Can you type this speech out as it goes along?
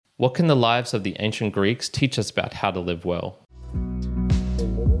What can the lives of the ancient Greeks teach us about how to live well?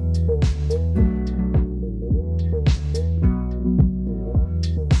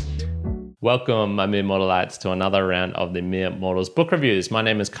 Welcome, my Mere Mortalites, to another round of the Mere Mortals book reviews. My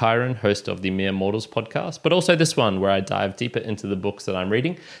name is Kyron, host of the Mere Mortals podcast, but also this one where I dive deeper into the books that I'm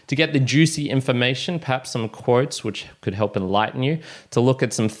reading to get the juicy information, perhaps some quotes which could help enlighten you, to look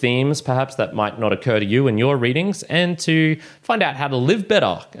at some themes perhaps that might not occur to you in your readings, and to find out how to live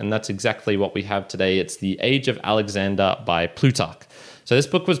better. And that's exactly what we have today. It's The Age of Alexander by Plutarch. So this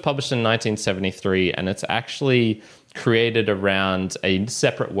book was published in 1973, and it's actually created around a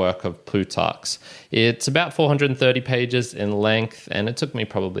separate work of Plutarch's. It's about 430 pages in length, and it took me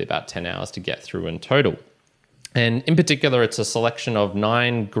probably about 10 hours to get through in total. And in particular, it's a selection of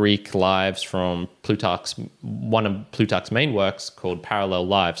 9 Greek lives from one of Plutarch's main works called Parallel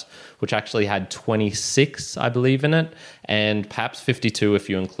Lives, which actually had 26, I believe, in it, and perhaps 52 if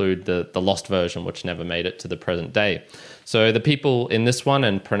you include the lost version, which never made it to the present day. So the people in this one,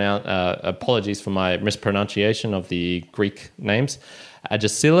 and apologies for my mispronunciation of the Greek names,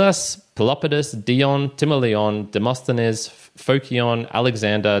 Agesilaus, Pelopidas, Dion, Timoleon, Demosthenes, Phocion,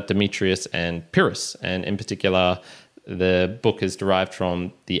 Alexander, Demetrius, and Pyrrhus. And in particular, the book is derived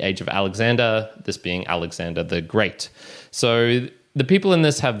from the Age of Alexander, this being Alexander the Great. So the people in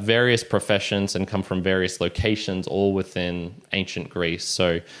this have various professions and come from various locations, all within ancient Greece.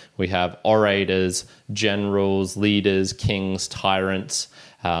 So we have orators, generals, leaders, kings, tyrants,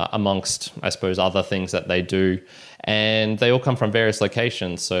 amongst, I suppose, other things that they do. And they all come from various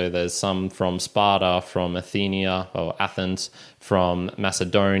locations. So there's some from Sparta, from Athens, from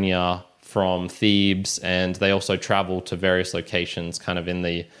Macedonia, from Thebes, and they also travel to various locations kind of in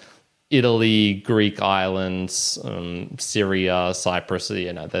the Italy, Greek islands, Syria, Cyprus,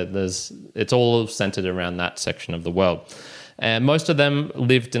 it's all centered around that section of the world. And most of them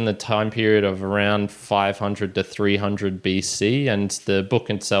lived in the time period of around 500 to 300 BC, and the book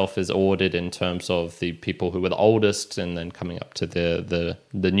itself is ordered in terms of the people who were the oldest and then coming up to the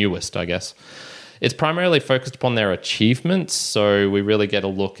newest, I guess. It's primarily focused upon their achievements, so we really get a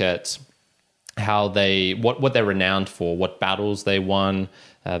look at how what they're renowned for, what battles they won,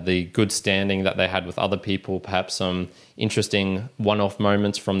 the good standing that they had with other people, perhaps some interesting one-off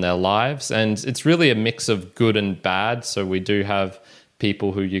moments from their lives. And it's really a mix of good and bad. So we do have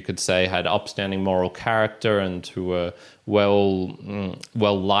people who you could say had upstanding moral character and who were well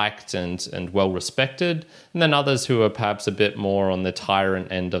liked and well respected, and then others who are perhaps a bit more on the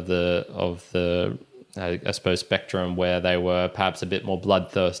tyrant end of the I suppose spectrum, where they were perhaps a bit more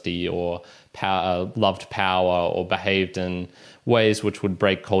bloodthirsty or loved power or behaved in ways which would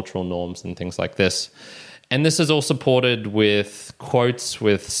break cultural norms and things like this. And this is all supported with quotes,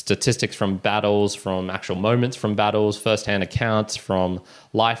 with statistics from battles, from actual moments from battles, first-hand accounts from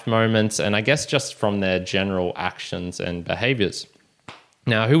life moments, and I guess just from their general actions and behaviors.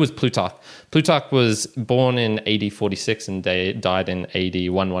 Now, who was Plutarch? Plutarch was born in AD 46 and died in AD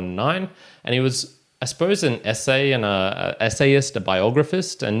 119, and he was, I suppose, an essayist, a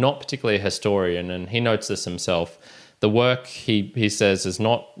biographist, and not particularly a historian, and he notes this himself. The work, he says, is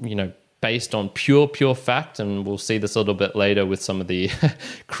not, based on pure fact, and we'll see this a little bit later with some of the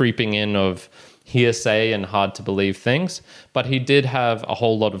creeping in of hearsay and hard to believe things, but he did have a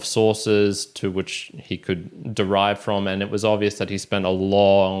whole lot of sources to which he could derive from, and it was obvious that he spent a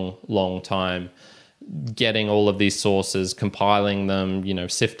long time getting all of these sources, compiling them,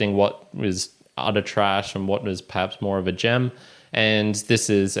 sifting what was utter trash and what was perhaps more of a gem. And this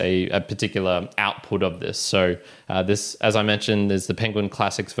is a particular output of this. So this, as I mentioned, is the Penguin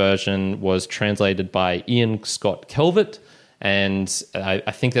Classics version, was translated by Ian Scott Calvert. And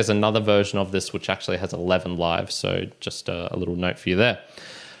I think there's another version of this which actually has 11 lives. So just a little note for you there.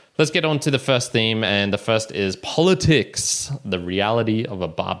 Let's get on to the first theme. And the first is politics, the reality of a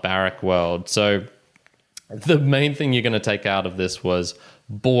barbaric world. So the main thing you're going to take out of this was,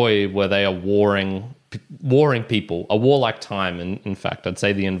 boy, were they a warring people, a warlike time. And in fact, I'd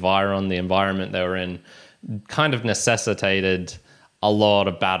say the environment they were in kind of necessitated a lot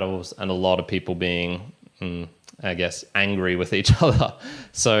of battles and a lot of people being, I guess, angry with each other.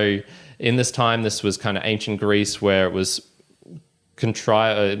 So in this time, this was kind of ancient Greece, where it was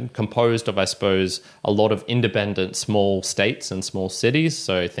composed of, I suppose, a lot of independent small states and small cities.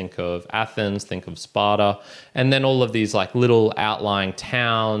 So think of Athens, think of Sparta, and then all of these like little outlying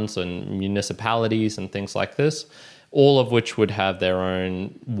towns and municipalities and things like this, all of which would have their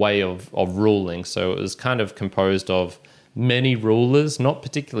own way of ruling. So it was kind of composed of many rulers, not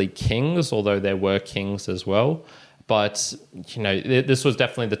particularly kings, although there were kings as well. But, this was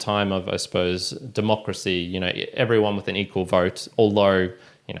definitely the time of, I suppose, democracy, everyone with an equal vote, although,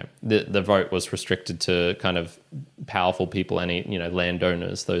 the vote was restricted to kind of powerful people, any,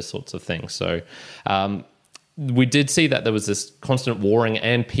 landowners, those sorts of things. So we did see that there was this constant warring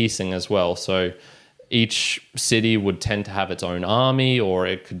and peacing as well. So each city would tend to have its own army, or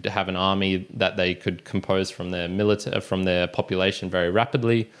it could have an army that they could compose from their population very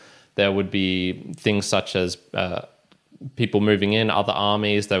rapidly. There would be things such as people moving in, other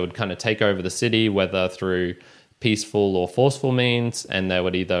armies. They would kind of take over the city, whether through peaceful or forceful means, and they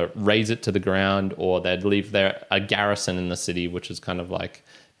would either raze it to the ground or they'd leave a garrison in the city, which is kind of like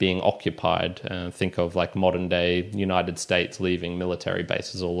being occupied. Think of like modern day United States leaving military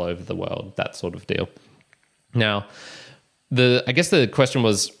bases all over the world, that sort of deal. Now, I guess the question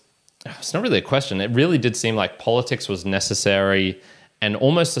was, it's not really a question. It really did seem like politics was necessary and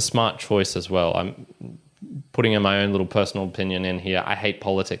almost a smart choice as well. I'm putting in my own little personal opinion in here. I hate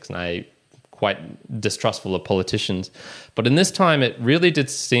politics and I'm quite distrustful of politicians. But in this time, it really did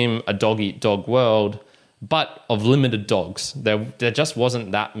seem a dog-eat-dog world, but of limited dogs. There just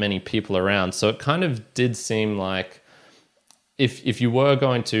wasn't that many people around. So it kind of did seem like if you were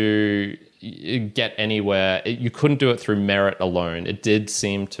going to get anywhere, you couldn't do it through merit alone. It did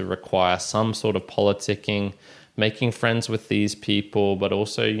seem to require some sort of politicking, making friends with these people, but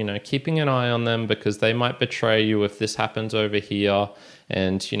also, keeping an eye on them because they might betray you if this happens over here.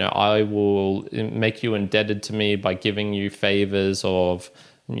 And, I will make you indebted to me by giving you favors of,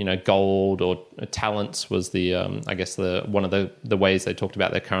 gold or talents was the, I guess one of the ways they talked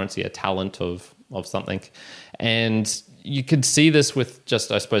about their currency, a talent of something. And you could see this with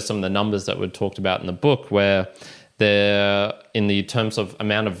just, I suppose, some of the numbers that were talked about in the book, where there, in the terms of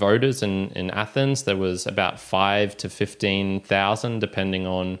amount of voters in Athens, there was about 5,000 to 15,000, depending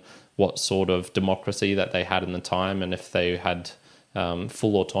on what sort of democracy that they had in the time and if they had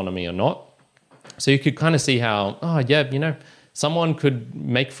full autonomy or not. So you could kind of see how, someone could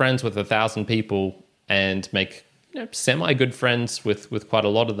make friends with 1,000 people and make semi-good friends with quite a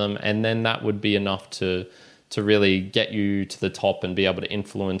lot of them, and then that would be enough to really get you to the top and be able to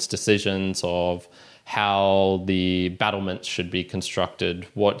influence decisions of how the battlements should be constructed,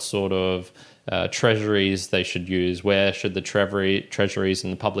 what sort of treasuries they should use, where should the treasuries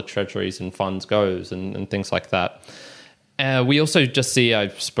and the public treasuries and funds goes, and things like that. We also just see, I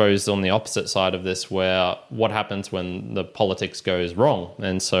suppose, on the opposite side of this, where what happens when the politics goes wrong.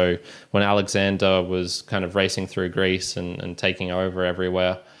 And so when Alexander was kind of racing through Greece and taking over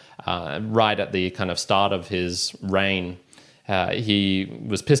everywhere, right at the kind of start of his reign, he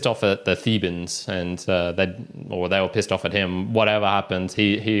was pissed off at the Thebans, and they were pissed off at him. Whatever happened,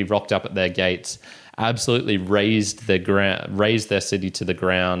 he rocked up at their gates, absolutely razed their city to the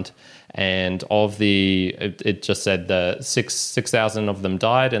ground. And it just said the 6,000 of them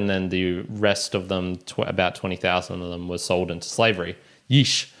died, and then the rest of them, about 20,000 of them, were sold into slavery.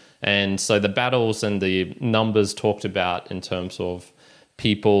 Yeesh. And so the battles and the numbers talked about in terms of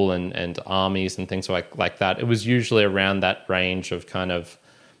people and armies and things like that, it was usually around that range of kind of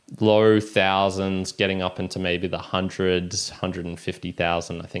low thousands getting up into maybe the hundreds,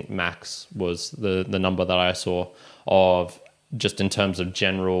 150,000, I think max was the number that I saw of, just in terms of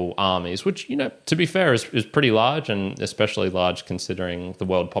general armies, which, to be fair, is pretty large, and especially large considering the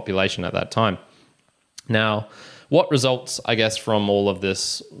world population at that time. Now, what results, I guess, from all of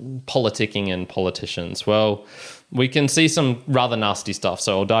this politicking and politicians? Well, we can see some rather nasty stuff.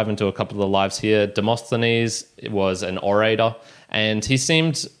 So I'll dive into a couple of the lives here. Demosthenes was an orator, and he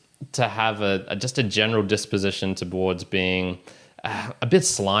seemed to have just a general disposition towards being a bit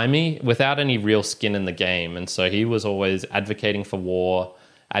slimy without any real skin in the game. And so he was always advocating for war,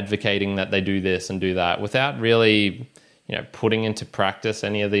 advocating that they do this and do that without really, putting into practice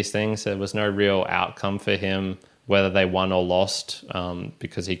any of these things. There was no real outcome for him, whether they won or lost,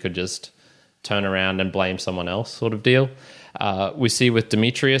 because he could just turn around and blame someone else sort of deal. We see with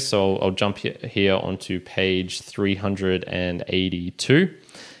Demetrius, so I'll jump here onto page 382.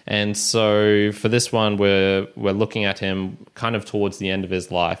 And so for this one, we're looking at him kind of towards the end of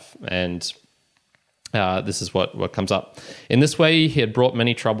his life, and this is what comes up. In this way, he had brought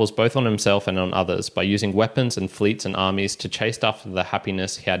many troubles both on himself and on others by using weapons and fleets and armies to chase after the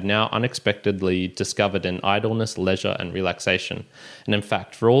happiness he had now unexpectedly discovered in idleness, leisure, and relaxation. And in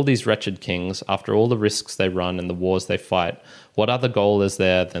fact, for all these wretched kings, after all the risks they run and the wars they fight, what other goal is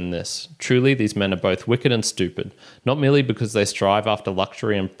there than this? Truly, these men are both wicked and stupid, not merely because they strive after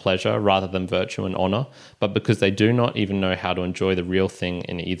luxury and pleasure rather than virtue and honor, but because they do not even know how to enjoy the real thing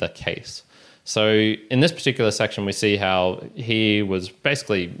in either case. So in this particular section, we see how he was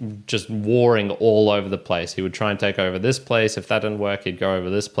basically just warring all over the place. He would try and take over this place. If that didn't work, he'd go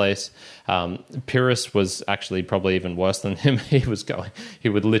over this place. Pyrrhus was actually probably even worse than him. He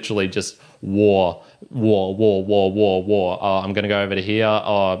would literally just war. Oh, I'm going to go over to here.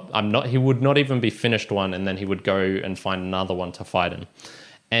 Oh, I'm not. He would not even be finished one, and then he would go and find another one to fight him.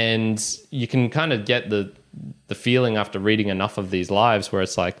 And you can kind of get the feeling after reading enough of these lives where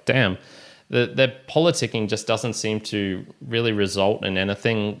it's like, damn, their politicking just doesn't seem to really result in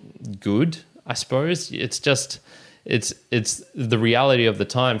anything good, I suppose. It's just, it's the reality of the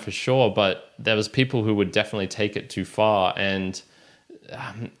time for sure, but there was people who would definitely take it too far. And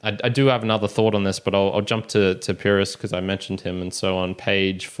I do have another thought on this, but I'll jump to Pyrrhus because I mentioned him. And so on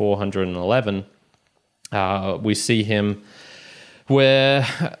page 411, we see him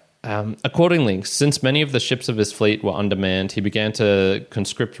where... accordingly, since many of the ships of his fleet were undermanned, he began to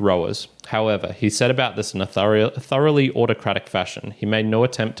conscript rowers. However, he set about this in a thoroughly autocratic fashion. He made no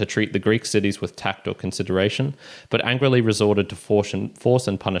attempt to treat the Greek cities with tact or consideration, but angrily resorted to force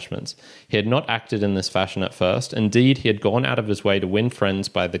and punishments. He had not acted in this fashion at first. Indeed, he had gone out of his way to win friends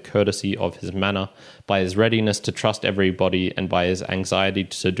by the courtesy of his manner, by his readiness to trust everybody, and by his anxiety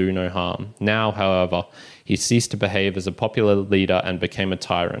to do no harm. Now, however, he ceased to behave as a popular leader and became a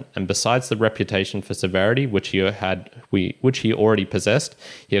tyrant. And besides the reputation for severity which he already possessed,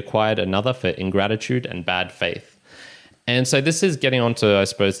 he acquired another for ingratitude and bad faith. And so this is getting on to, I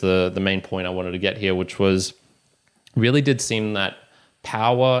suppose, the main point I wanted to get here, which was really did seem that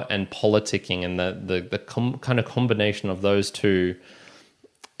power and politicking and the kind of combination of those two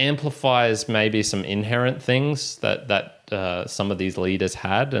amplifies maybe some inherent things that some of these leaders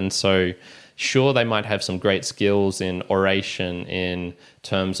had. And so sure, they might have some great skills in oration, in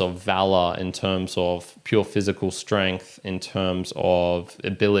terms of valor, in terms of pure physical strength, in terms of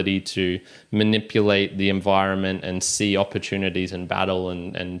ability to manipulate the environment and see opportunities in battle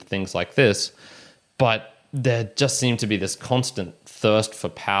and things like this. But there just seemed to be this constant thirst for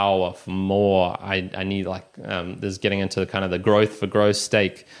power, for more. I need this is getting into kind of the growth for growth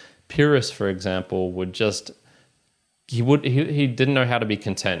stake. Pyrrhus, for example, would just... He didn't know how to be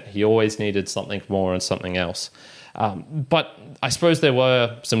content. He always needed something more and something else. But I suppose there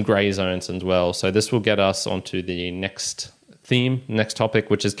were some gray zones as well. So this will get us onto the next theme, next topic,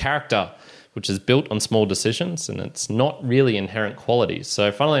 which is character, which is built on small decisions, and it's not really inherent qualities.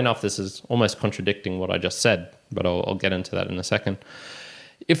 So funnily enough, this is almost contradicting what I just said, but I'll get into that in a second.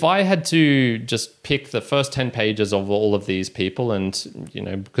 If I had to just pick the first 10 pages of all of these people, and,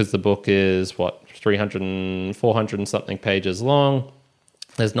 because the book is, 300 and 400 and something pages long,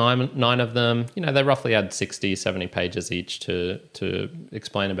 there's nine of them, they roughly add 60, 70 pages each to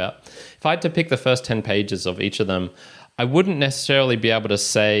explain about. If I had to pick the first 10 pages of each of them, I wouldn't necessarily be able to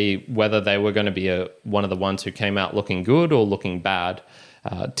say whether they were going to be one of the ones who came out looking good or looking bad.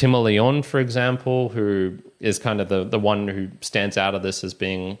 Timoleon, for example, who is kind of the one who stands out of this as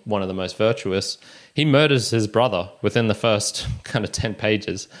being one of the most virtuous, he murders his brother within the first kind of 10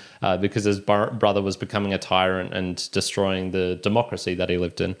 pages because his brother was becoming a tyrant and destroying the democracy that he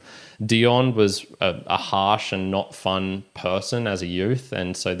lived in. Dion was a harsh and not fun person as a youth,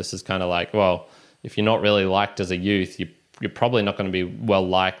 and so this is kind of like, well, if you're not really liked as a youth, you're probably not going to be well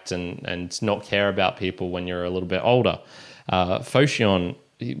liked and not care about people when you're a little bit older. Phocion,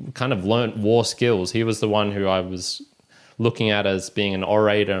 he kind of learnt war skills. He was the one who I was looking at as being an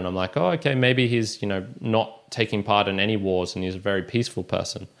orator, and I'm like, oh, okay, maybe he's, not taking part in any wars and he's a very peaceful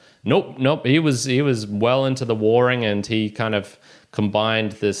person. Nope. He was well into the warring, and he kind of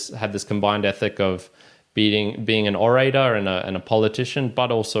had this combined ethic of being an orator and a politician,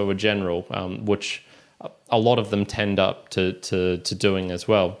 but also a general, which a lot of them tend up to doing as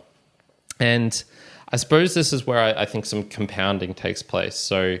well. And I suppose this is where I think some compounding takes place.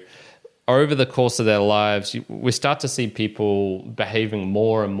 So over the course of their lives, we start to see people behaving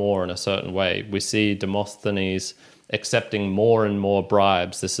more and more in a certain way. We see Demosthenes accepting more and more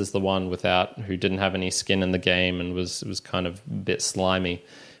bribes. This is the one who didn't have any skin in the game and was kind of a bit slimy.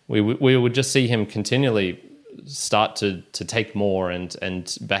 We would just see him continually start to take more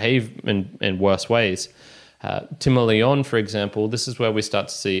and behave in worse ways. Timoleon, for example, this is where we start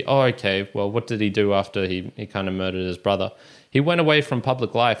to see, oh, okay, well, what did he do after he kind of murdered his brother? He went away from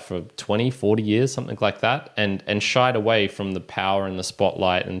public life for 20, 40 years, something like that, and shied away from the power and the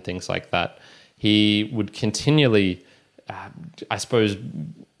spotlight and things like that. He would continually, I suppose,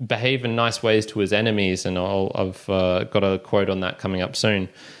 behave in nice ways to his enemies, and I've got a quote on that coming up soon,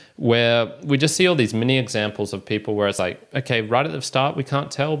 where we just see all these mini examples of people where it's like, okay, right at the start, we can't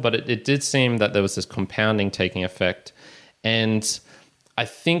tell, but it did seem that there was this compounding taking effect. And I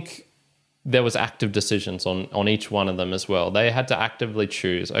think there was active decisions on each one of them as well. They had to actively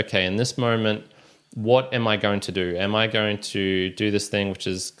choose, okay, in this moment, what am I going to do? Am I going to do this thing which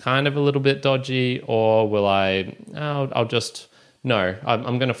is kind of a little bit dodgy, or will I'll just, no,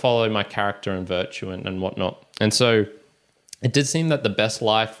 I'm going to follow my character and virtue and whatnot. And so it did seem that the best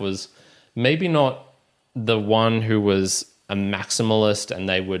life was maybe not the one who was a maximalist and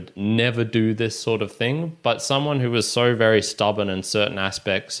they would never do this sort of thing, but someone who was so very stubborn in certain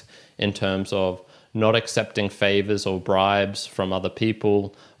aspects in terms of not accepting favors or bribes from other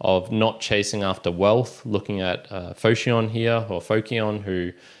people, of not chasing after wealth. Looking at Phocion here, or Phocion,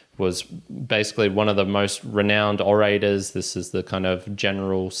 who was basically one of the most renowned orators. This is the kind of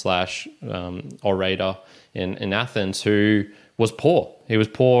general slash orator in Athens, who was poor. He was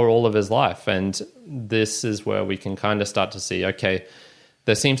poor all of his life. And this is where we can kind of start to see, okay,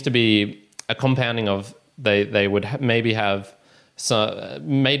 there seems to be a compounding of they would maybe have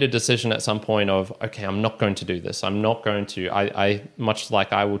made a decision at some point of, okay, I'm not going to do this. I'm not going to, I much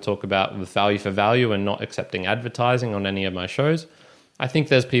like I will talk about with value for value and not accepting advertising on any of my shows. I think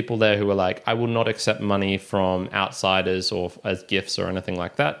there's people there who are like, I will not accept money from outsiders or as gifts or anything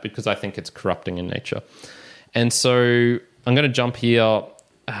like that, because I think it's corrupting in nature. And so I'm going to jump here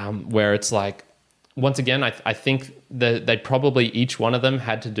where it's like, once again, I think that they probably, each one of them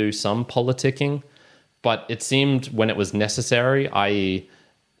had to do some politicking, but it seemed when it was necessary, i.e.,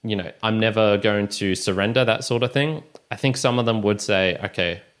 I'm never going to surrender, that sort of thing. I think some of them would say,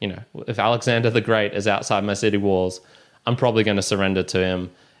 okay, if Alexander the Great is outside my city walls, I'm probably going to surrender to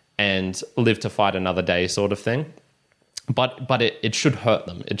him and live to fight another day, sort of thing. But it should hurt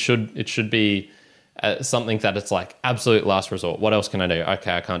them. It should be something that it's like absolute last resort. What else can I do?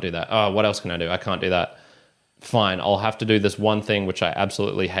 Okay, I can't do that. Oh, what else can I do? I can't do that. Fine, I'll have to do this one thing which I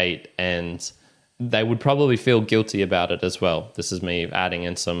absolutely hate, and they would probably feel guilty about it as well. This is me adding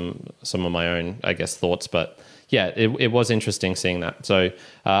in some of my own, I guess, thoughts. But yeah, it was interesting seeing that. So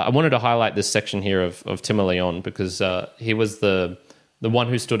I wanted to highlight this section here of Timoleon, because he was the one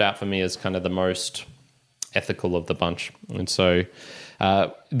who stood out for me as kind of the most ethical of the bunch. And so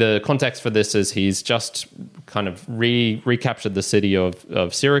the context for this is he's just kind of recaptured the city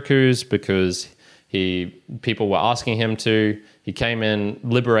of Syracuse because people were asking him to. He came in,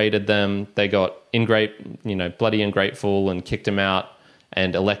 liberated them. They got bloody ungrateful, and kicked him out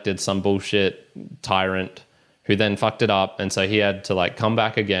and elected some bullshit tyrant who then fucked it up. And so he had to come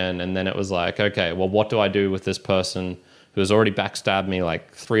back again. And then it was like, okay, well, what do I do with this person who has already backstabbed me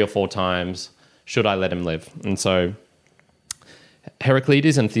 3 or 4 times? Should I let him live? And so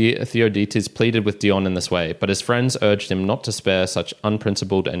Heraclides and Theodotes pleaded with Dion in this way, but his friends urged him not to spare such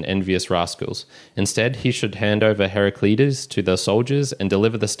unprincipled and envious rascals. Instead, he should hand over Heraclides to the soldiers and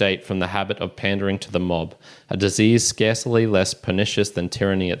deliver the state from the habit of pandering to the mob, a disease scarcely less pernicious than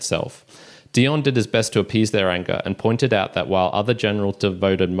tyranny itself. Dion did his best to appease their anger and pointed out that while other generals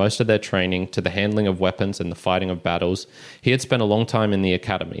devoted most of their training to the handling of weapons and the fighting of battles, he had spent a long time in the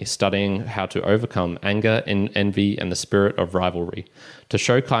academy, studying how to overcome anger, envy, and the spirit of rivalry. To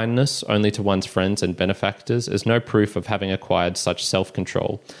show kindness only to one's friends and benefactors is no proof of having acquired such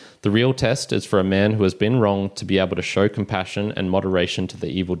self-control. The real test is for a man who has been wronged to be able to show compassion and moderation to the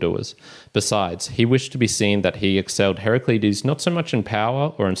evildoers. Besides, he wished to be seen that he excelled Heraclides not so much in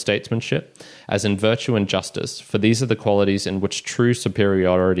power or in statesmanship as in virtue and justice, for these are the qualities in which true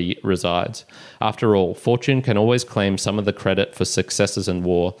superiority resides. After all, fortune can always claim some of the credit for successes in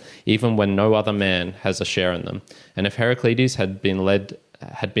war, even when no other man has a share in them. And if Heraclides had been led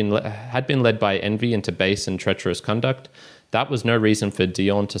by envy into base and treacherous conduct, that was no reason for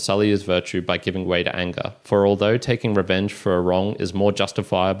Dion to sully his virtue by giving way to anger. For although taking revenge for a wrong is more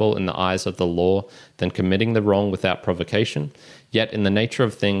justifiable in the eyes of the law than committing the wrong without provocation, yet in the nature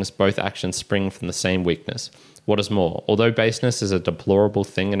of things both actions spring from the same weakness. What is more, although baseness is a deplorable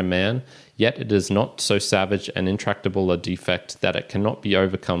thing in a man, yet it is not so savage and intractable a defect that it cannot be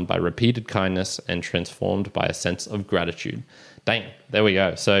overcome by repeated kindness and transformed by a sense of gratitude. Dang, there we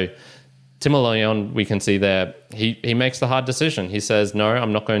go. So Timoleon, we can see there, he makes the hard decision. He says, no,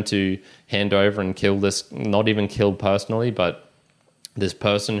 I'm not going to hand over and kill this, not even kill personally, but this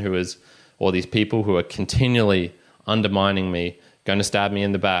person who is, or these people who are continually undermining me, going to stab me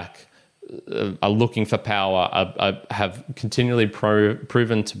in the back, are looking for power, have continually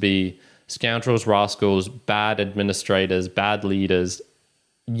proven to be scoundrels, rascals, bad administrators, bad leaders,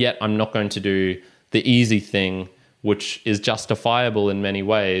 yet I'm not going to do the easy thing, which is justifiable in many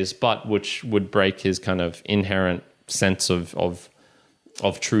ways, but which would break his kind of inherent sense of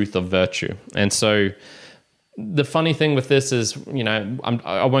truth, of virtue. And so the funny thing with this is,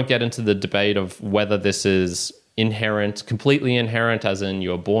 I won't get into the debate of whether this is completely inherent, as in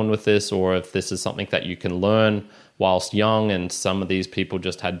you're born with this, or if this is something that you can learn whilst young, and some of these people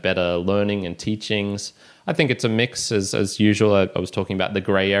just had better learning and teachings. I think it's a mix, as usual. I was talking about the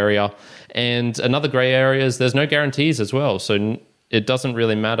gray area. And another gray area is there's no guarantees as well. So it doesn't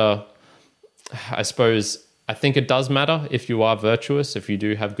really matter. I suppose, I think it does matter if you are virtuous, if you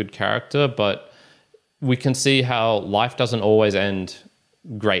do have good character, but we can see how life doesn't always end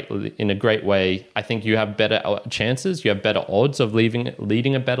in a great way. I think you have better chances, you have better odds of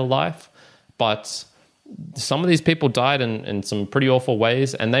leading a better life, but some of these people died in some pretty awful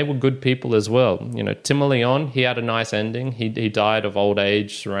ways, and they were good people as well. Tim Leon, he had a nice ending. He died of old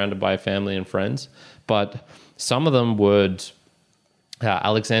age, surrounded by family and friends. But some of them would.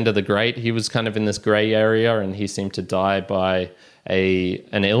 Alexander the Great, he was kind of in this gray area, and he seemed to die by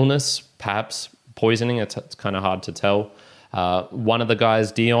an illness, perhaps poisoning. It's kind of hard to tell. One of the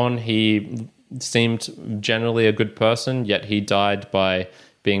guys, Dion, he seemed generally a good person, yet he died by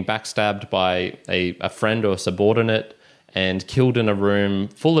being backstabbed by a friend or a subordinate and killed in a room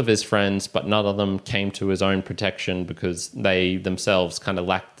full of his friends, but none of them came to his own protection because they themselves kind of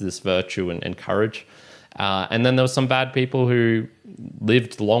lacked this virtue and courage. And then there were some bad people who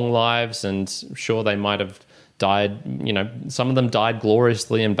lived long lives, and sure, they might have died, some of them died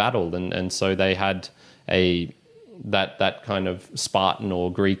gloriously in battle, and so they had that kind of Spartan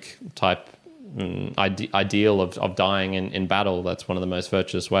or Greek type ideal of dying in battle. That's one of the most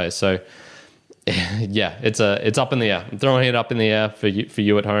virtuous ways. So yeah, it's up in the air. I'm throwing it up in the air for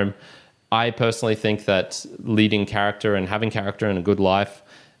you at home. I personally think that leading character and having character and a good life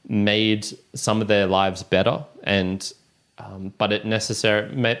made some of their lives better, and but it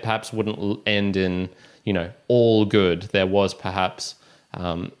perhaps wouldn't end in all good. There was perhaps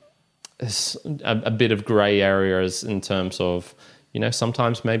a bit of gray areas in terms of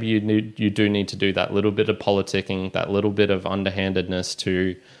sometimes maybe you do need to do that little bit of politicking, that little bit of underhandedness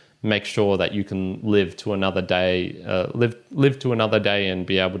to make sure that you can live to another day, live to another day, and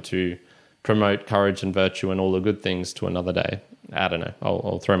be able to promote courage and virtue and all the good things to another day. I don't know.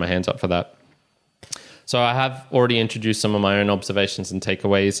 I'll throw my hands up for that. So I have already introduced some of my own observations and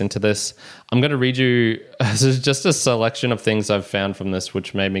takeaways into this. I'm going to read you just a selection of things I've found from this,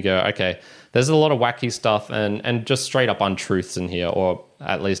 which made me go, okay, there's a lot of wacky stuff and just straight up untruths in here, or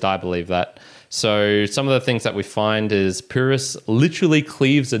at least I believe that. So some of the things that we find is Pyrrhus literally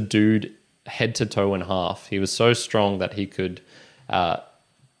cleaves a dude head to toe in half. He was so strong that he could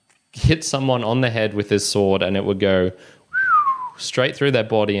hit someone on the head with his sword, and it would go straight through their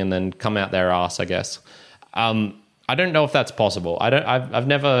body and then come out their ass, I guess. I don't know if that's possible. I've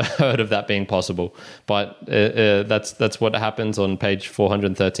never heard of that being possible, but that's what happens on page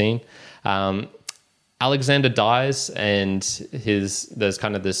 413. Alexander dies, and there's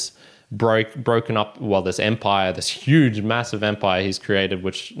kind of this broken up, this empire, this huge, massive empire he's created,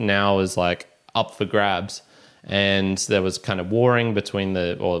 which now is like up for grabs. And there was kind of warring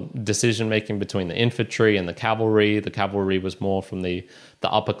decision making between the infantry and the cavalry. The cavalry was more from the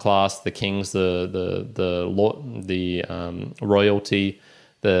upper class, the kings, the royalty.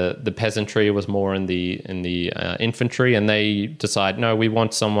 The peasantry was more in the infantry, and they decide, no, we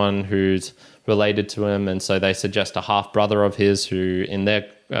want someone who's related to him, and so they suggest a half brother of his who,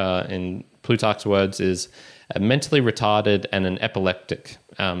 in Plutarch's words, is mentally retarded and an epileptic,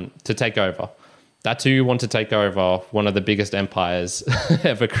 to take over. That's who you want to take over one of the biggest empires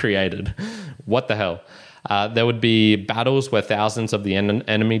ever created. What the hell? There would be battles where thousands of the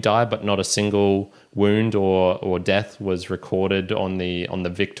enemy die, but not a single wound or death was recorded on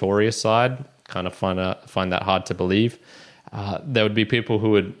the victorious side. Kind of find that hard to believe. There would be people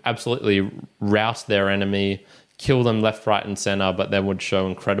who would absolutely rout their enemy, kill them left, right, and center, but then would show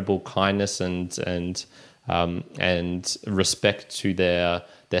incredible kindness and respect to their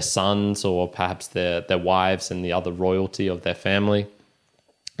sons, or perhaps their wives and the other royalty of their family.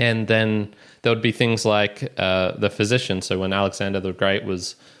 And then there would be things like the physician. So when Alexander the Great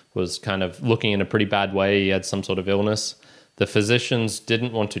was kind of looking in a pretty bad way, he had some sort of illness, the physicians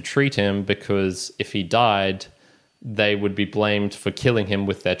didn't want to treat him because if he died, they would be blamed for killing him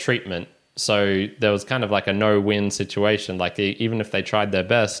with their treatment. So there was kind of like a no-win situation. Like even if they tried their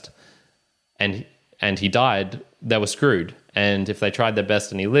best and he died, they were screwed. And if they tried their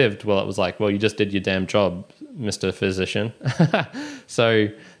best and he lived, well, it was like, well, you just did your damn job, Mr. Physician. So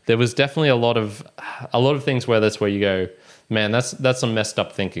there was definitely a lot of things where that's where you go, man, that's some messed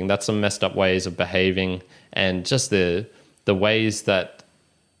up thinking. That's some messed up ways of behaving, and just the ways that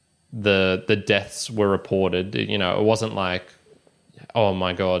the deaths were reported. It wasn't like, oh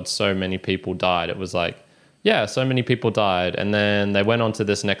my God, so many people died. It was like, yeah, so many people died, and then they went on to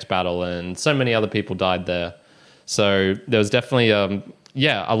this next battle, and so many other people died there. So there was definitely,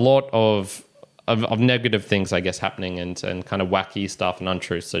 a lot of negative things, I guess, happening and kind of wacky stuff and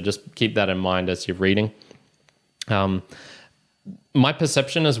untruths. So just keep that in mind as you're reading. My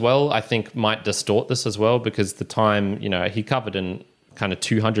perception as well, I think, might distort this as well, because the time, he covered in kind of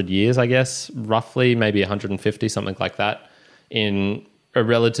 200 years, I guess, roughly, maybe 150, something like that, in a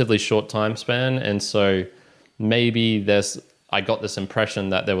relatively short time span. And so maybe I got this impression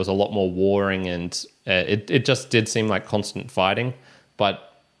that there was a lot more warring, and it just did seem like constant fighting. But,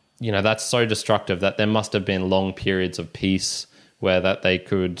 that's so destructive that there must have been long periods of peace where that they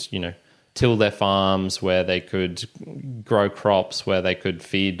could, till their farms, where they could grow crops, where they could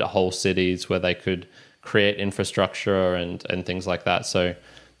feed whole cities, where they could create infrastructure and things like that. So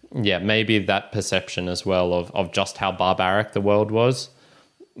yeah, maybe that perception as well of just how barbaric the world was,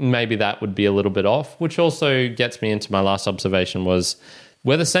 maybe that would be a little bit off, which also gets me into my last observation was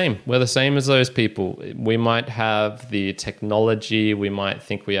we're the same. We're the same as those people. We might have the technology, we might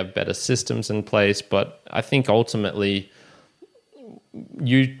think we have better systems in place, but I think ultimately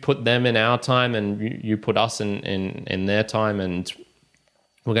you put them in our time and you put us in their time, and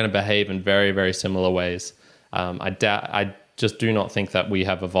we're going to behave in very, very similar ways. I just do not think that we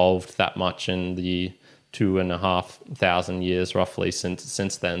have evolved that much in the 2,500 years roughly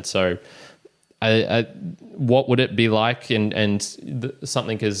since then. So what would it be like?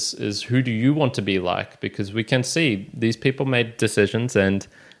 Something is who do you want to be like? Because we can see these people made decisions, and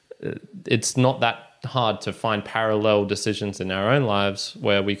it's not that hard to find parallel decisions in our own lives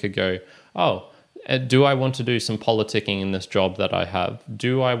where we could go, oh, do I want to do some politicking in this job that I have?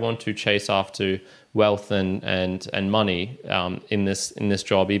 Do I want to chase after wealth and money in this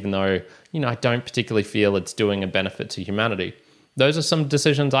job, even though I don't particularly feel it's doing a benefit to humanity? Those are some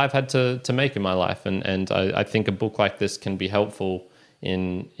decisions I've had to make in my life, and I think a book like this can be helpful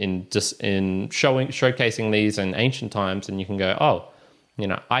in showcasing these in ancient times, and you can go, oh,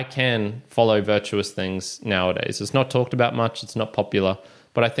 I can follow virtuous things nowadays. It's not talked about much. It's not popular.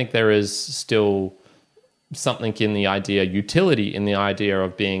 But I think there is still something in the idea, utility in the idea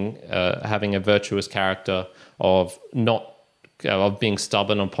of being, having a virtuous character, of being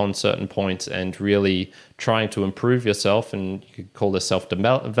stubborn upon certain points and really trying to improve yourself. And you could call this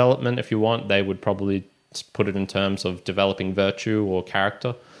self-development if you want. They would probably put it in terms of developing virtue or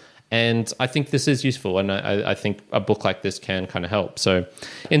character. And I think this is useful, and I think a book like this can kind of help. So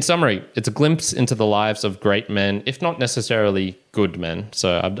in summary, it's a glimpse into the lives of great men, if not necessarily good men.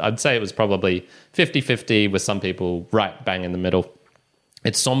 So I'd say it was probably 50-50 with some people right bang in the middle.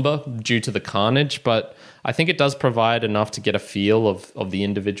 It's somber due to the carnage, but I think it does provide enough to get a feel of the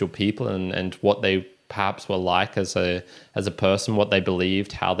individual people and what they perhaps were like as a person, what they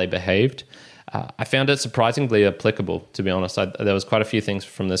believed, how they behaved. I found it surprisingly applicable, to be honest. There was quite a few things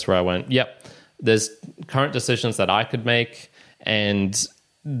from this where I went, yep, there's current decisions that I could make, and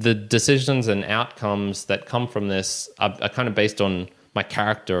the decisions and outcomes that come from this are kind of based on my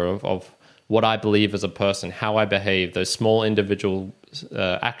character of what I believe as a person, how I behave, those small individual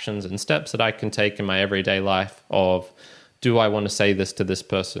actions and steps that I can take in my everyday life of, do I want to say this to this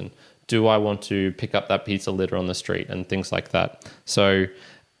person? Do I want to pick up that piece of litter on the street? And things like that. So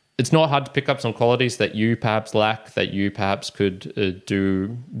it's not hard to pick up some qualities that you perhaps lack, that you perhaps could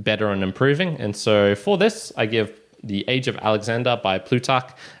do better in improving. And so for this, I give The Age of Alexander by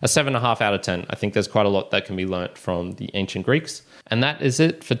Plutarch a 7.5 out of 10. I think there's quite a lot that can be learnt from the ancient Greeks. And that is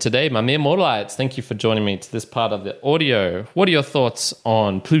it for today, my mere mortalites. Thank you for joining me to this part of the audio. What are your thoughts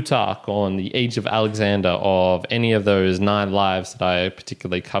on Plutarch, on The Age of Alexander, of any of those 9 lives that I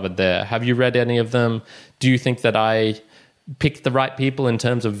particularly covered there? Have you read any of them? Do you think that I picked the right people in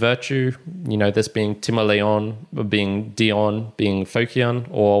terms of virtue, this being Timoleon, being Dion, being Phocion,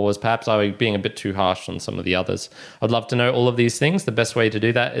 or was perhaps I being a bit too harsh on some of the others? I'd love to know all of these things. The best way to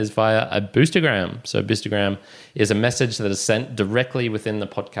do that is via a boostergram. So boostergram is a message that is sent directly within the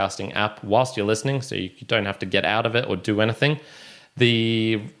podcasting app whilst you're listening, so you don't have to get out of it or do anything.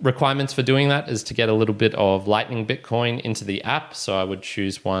 The requirements for doing that is to get a little bit of Lightning Bitcoin into the app. So I would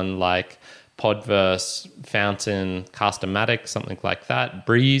choose one like Podverse, Fountain, Cast-O-Matic, something like that,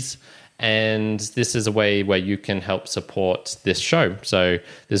 Breeze. And this is a way where you can help support this show. So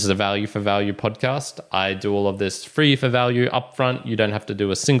this is a value for value podcast. I do all of this free for value upfront. You don't have to do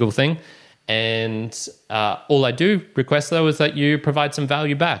a single thing. And all I do request, though, is that you provide some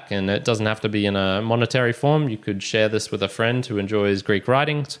value back. And it doesn't have to be in a monetary form. You could share this with a friend who enjoys Greek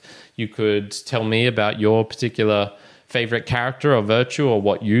writings. You could tell me about your particular favorite character or virtue or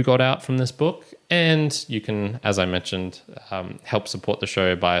what you got out from this book. And you can, as I mentioned, help support the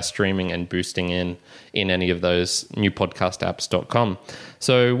show by streaming and boosting in any of those newpodcastapps.com.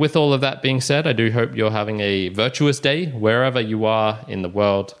 So with all of that being said, I do hope you're having a virtuous day wherever you are in the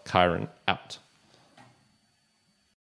world. Chiron out.